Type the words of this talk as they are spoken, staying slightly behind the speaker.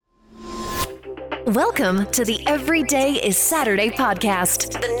Welcome to the Every Day is Saturday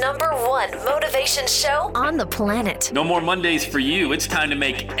podcast, the #1 motivation show on the planet. No more Mondays for you. It's time to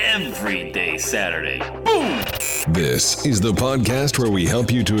make every day Saturday. Boom! This is the podcast where we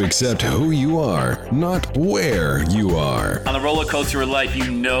help you to accept who you are, not where you are. On the roller coaster of life,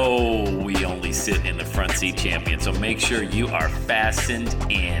 you know we only sit in the front seat, champion. So make sure you are fastened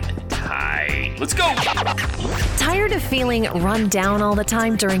in tight. Let's go! Tired of feeling run down all the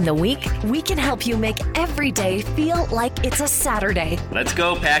time during the week? We can help you make every day feel like it's a Saturday. Let's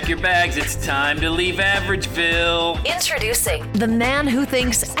go, pack your bags. It's time to leave Averageville. Introducing the man who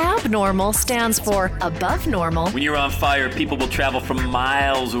thinks abnormal stands for above normal. When you're on fire, people will travel from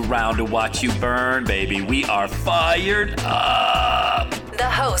miles around to watch you burn, baby. We are fired up. The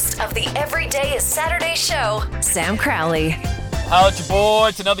host of the Every Day is Saturday show, Sam Crowley. Holla at your boy.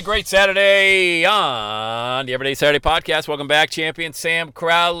 It's another great Saturday on the Everyday Saturday podcast. Welcome back, champion Sam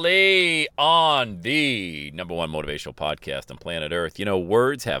Crowley on the #1 motivational podcast on planet Earth. You know,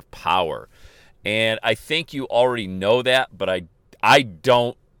 words have power, and I think you already know that, but I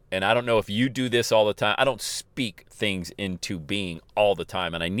don't, and I don't know if you do this all the time. I don't speak things into being all the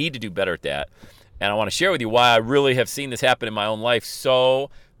time, and I need to do better at that. And I want to share with you why I really have seen this happen in my own life so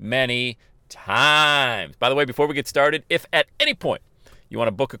many times. By the way, before we get started, if at any point you want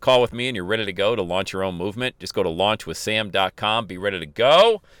to book a call with me and you're ready to go to launch your own movement, just go to launchwithsam.com. Be ready to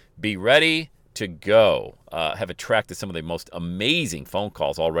go. Be ready to go. Have attracted some of the most amazing phone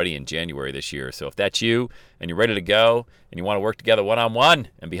calls already in January this year. So if that's you and you're ready to go and you want to work together one-on-one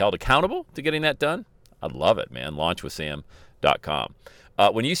and be held accountable to getting that done, I'd love it, man. Launchwithsam.com.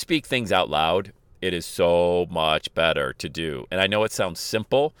 When you speak things out loud, it is so much better to do. And I know it sounds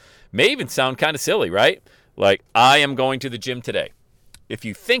simple, may even sound kind of silly, right? Like, I am going to the gym today. If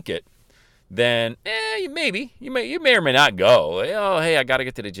you think it, then you may or may not go. Oh, hey, I got to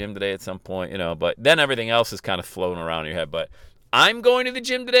get to the gym today at some point, but then everything else is kind of floating around in your head. But I'm going to the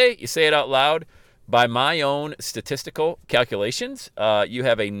gym today. You say it out loud. By my own statistical calculations, you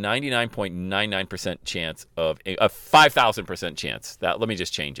have a 99.99% chance of a 5,000% chance. Let me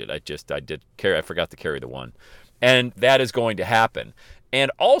just change it. I forgot to carry the one. And that is going to happen.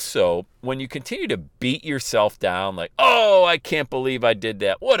 And also, when you continue to beat yourself down like, oh, I can't believe I did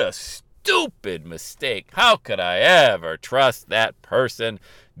that. What a stupid mistake. How could I ever trust that person?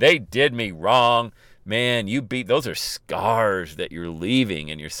 They did me wrong. Man, those are scars that you're leaving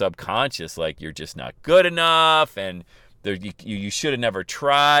in your subconscious, like you're just not good enough and you should have never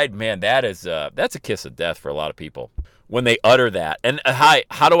tried. Man, that's a kiss of death for a lot of people when they utter that. And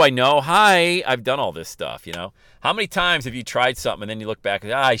how do I know? I've done all this stuff, How many times have you tried something and then you look back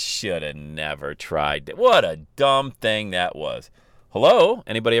and I should have never tried it. What a dumb thing that was. Hello?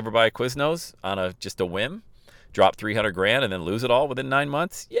 Anybody ever buy a Quiznos on just a whim? Drop $300,000 and then lose it all within 9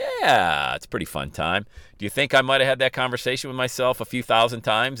 months? Yeah, it's a pretty fun time. Do you think I might have had that conversation with myself a few thousand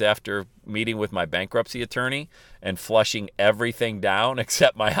times after meeting with my bankruptcy attorney and flushing everything down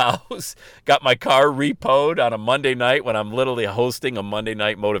except my house? Got my car repoed on a Monday night when I'm literally hosting a Monday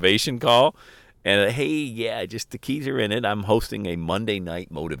night motivation call. And hey, yeah, just the keys are in it. I'm hosting a Monday night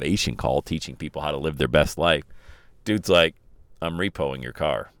motivation call teaching people how to live their best life. Dude's like, I'm repoing your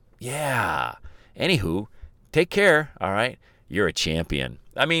car. Yeah. Anywho, take care, all right? You're a champion.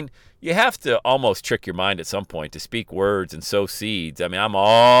 I mean, you have to almost trick your mind at some point to speak words and sow seeds. I mean,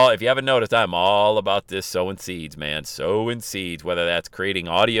 if you haven't noticed, I'm all about this sowing seeds, man. Sowing seeds, whether that's creating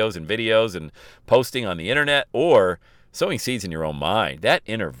audios and videos and posting on the internet or sowing seeds in your own mind. That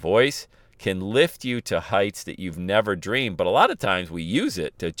inner voice can lift you to heights that you've never dreamed. But a lot of times we use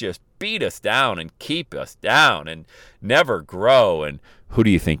it to just beat us down and keep us down and never grow. And who do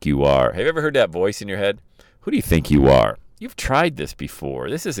you think you are? Have you ever heard that voice in your head? Who do you think you are? You've tried this before.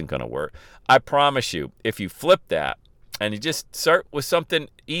 This isn't going to work. I promise you, if you flip that and you just start with something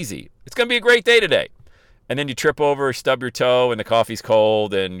easy, it's going to be a great day today. And then you trip over, stub your toe, and the coffee's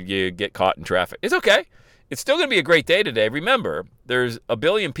cold, and you get caught in traffic. It's okay. It's still going to be a great day today. Remember, there's a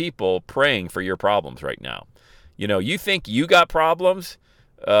billion people praying for your problems right now. You think you got problems?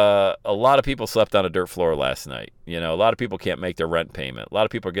 A lot of people slept on a dirt floor last night. A lot of people can't make their rent payment. A lot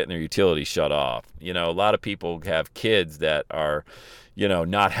of people are getting their utilities shut off. A lot of people have kids that are,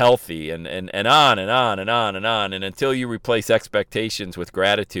 not healthy and on and on and on and on. And until you replace expectations with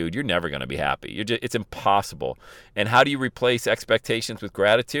gratitude, you're never going to be happy. It's impossible. And how do you replace expectations with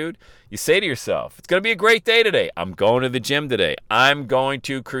gratitude? You say to yourself, it's going to be a great day today. I'm going to the gym today. I'm going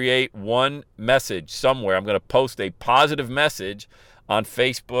to create one message somewhere. I'm going to post a positive message on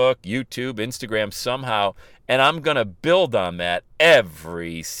Facebook, YouTube, Instagram, somehow, and I'm going to build on that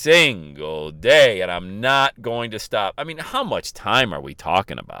every single day, and I'm not going to stop. I mean, how much time are we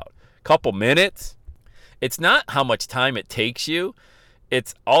talking about? couple minutes. It's not how much time it takes you.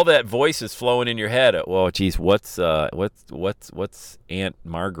 It's all that voice is flowing in your head. Well, geez, what's Aunt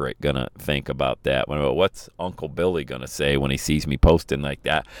Margaret gonna think about that? What's Uncle Billy gonna say when he sees me posting like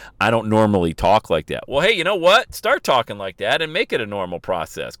that? I don't normally talk like that. Well, hey, you know what? Start talking like that and make it a normal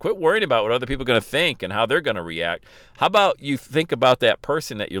process. Quit worrying about what other people are gonna think and how they're gonna react. How about you think about that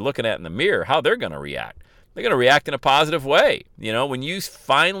person that you're looking at in the mirror, how they're gonna react? They're going to react in a positive way. You know, when you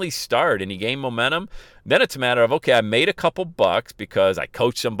finally start and you gain momentum, then it's a matter of, okay, I made a couple bucks because I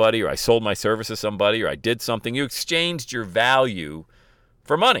coached somebody or I sold my service to somebody or I did something. You exchanged your value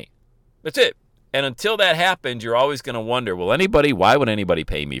for money. That's it. And until that happens, you're always going to wonder, why would anybody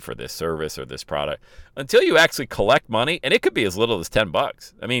pay me for this service or this product? Until you actually collect money, and it could be as little as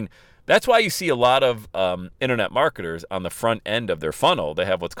 $10. I mean, that's why you see a lot of internet marketers on the front end of their funnel. They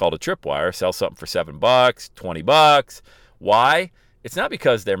have what's called a tripwire, sell something for $7, $20. Why? It's not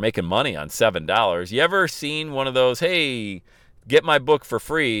because they're making money on $7. You ever seen one of those, hey, get my book for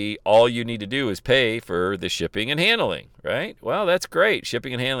free, all you need to do is pay for the shipping and handling, right? Well, that's great.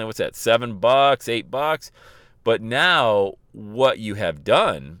 Shipping and handling, what's that, $7, $8? But now what you have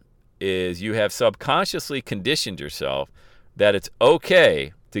done is you have subconsciously conditioned yourself that it's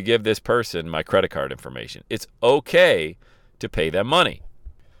okay to give this person my credit card information. It's okay to pay them money.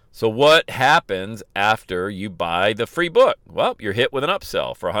 So what happens after you buy the free book? Well, you're hit with an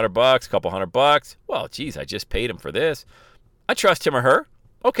upsell for $100, couple $100. Well, geez, I just paid him for this. I trust him or her.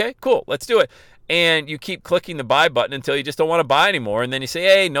 Okay, cool, let's do it. And you keep clicking the buy button until you just don't want to buy anymore. And then you say,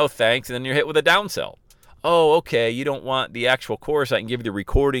 hey, no thanks. And then you're hit with a downsell. Oh, okay, you don't want the actual course. I can give you the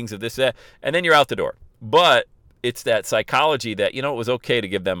recordings of this, that. And then you're out the door. But it's that psychology that, it was okay to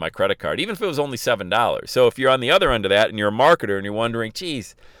give them my credit card, even if it was only $7. So if you're on the other end of that and you're a marketer and you're wondering,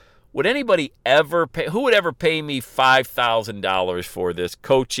 geez, would anybody ever pay, who would ever pay me $5,000 for this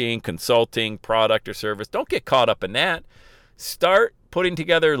coaching, consulting, product, or service? Don't get caught up in that. Start putting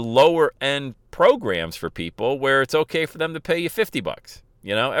together lower end programs for people where it's okay for them to pay you $50.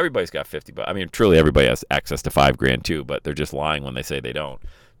 Everybody's got $50. I mean, truly everybody has access to $5,000 too, but they're just lying when they say they don't,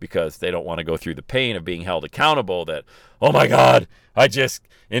 because they don't want to go through the pain of being held accountable that, oh my God, I just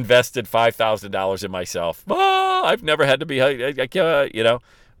invested $5,000 in myself. I've never had to be,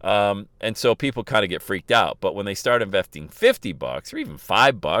 and so people kind of get freaked out. But when they start investing $50 or even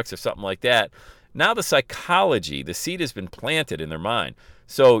 $5 or something like that, now the psychology, the seed has been planted in their mind.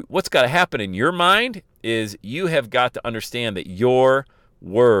 So what's got to happen in your mind is you have got to understand that your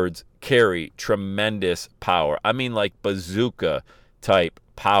words carry tremendous power. I mean, like bazooka type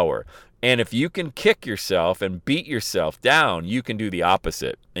power. And if you can kick yourself and beat yourself down, you can do the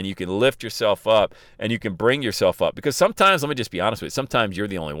opposite. And you can lift yourself up and you can bring yourself up. Because sometimes, let me just be honest with you, sometimes you're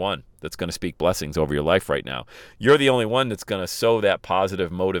the only one that's going to speak blessings over your life right now. You're the only one that's going to sow that positive,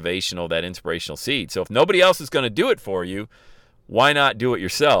 motivational, that inspirational seed. So if nobody else is going to do it for you, why not do it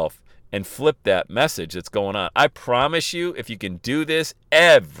yourself and flip that message that's going on? I promise you, if you can do this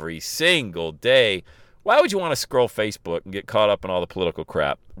every single day, why would you want to scroll Facebook and get caught up in all the political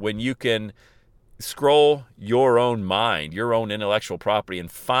crap when you can scroll your own mind, your own intellectual property,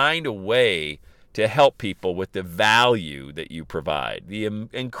 and find a way to help people with the value that you provide, the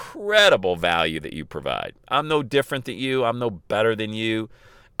incredible value that you provide? I'm no different than you. I'm no better than you.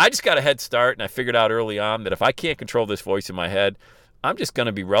 I just got a head start, and I figured out early on that if I can't control this voice in my head, I'm just going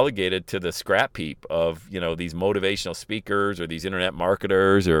to be relegated to the scrap heap of, these motivational speakers or these internet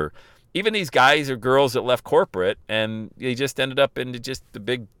marketers or even these guys or girls that left corporate and they just ended up into just the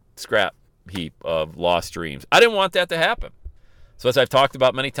big scrap heap of lost dreams. I didn't want that to happen. So as I've talked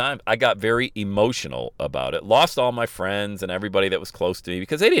about many times, I got very emotional about it. Lost all my friends and everybody that was close to me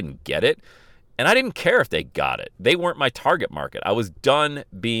because they didn't get it. And I didn't care if they got it. They weren't my target market. I was done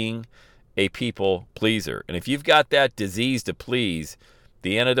being a people pleaser. And if you've got that disease to please,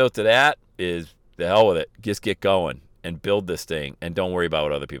 the antidote to that is the hell with it. Just get going and build this thing, and don't worry about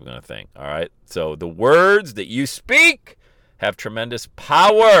what other people are going to think, all right? So the words that you speak have tremendous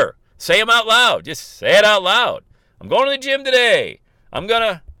power. Say them out loud. Just say it out loud. I'm going to the gym today. I'm going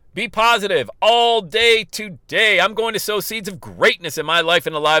to be positive all day today. I'm going to sow seeds of greatness in my life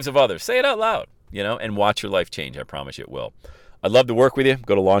and the lives of others. Say it out loud, and watch your life change. I promise you it will. I'd love to work with you.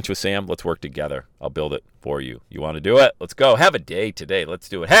 Go to Launch with Sam. Let's work together. I'll build it for you. You want to do it? Let's go. Have a day today. Let's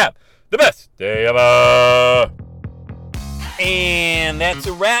do it. Have the best day ever. And that's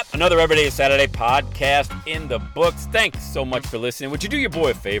a wrap. Another Everyday Saturday podcast in the books. Thanks so much for listening. Would you do your boy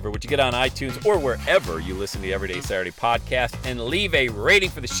a favor? Would you get on iTunes or wherever you listen to the Everyday Saturday podcast and leave a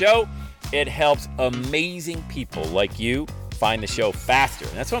rating for the show? It helps amazing people like you find the show faster.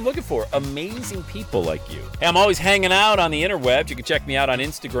 And that's what I'm looking for, amazing people like you. Hey, I'm always hanging out on the interwebs. You can check me out on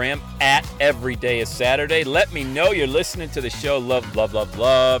Instagram at EverydayIsSaturday. Let me know you're listening to the show.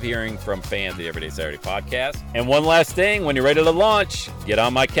 Love hearing from fans of the Everyday Saturday podcast. And one last thing, when you're ready to launch, get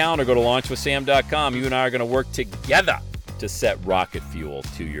on my calendar, go to launchwithsam.com. You and I are going to work together to set rocket fuel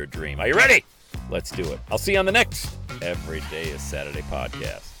to your dream. Are you ready? Let's do it. I'll see you on the next Every Day is Saturday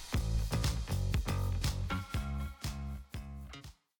podcast.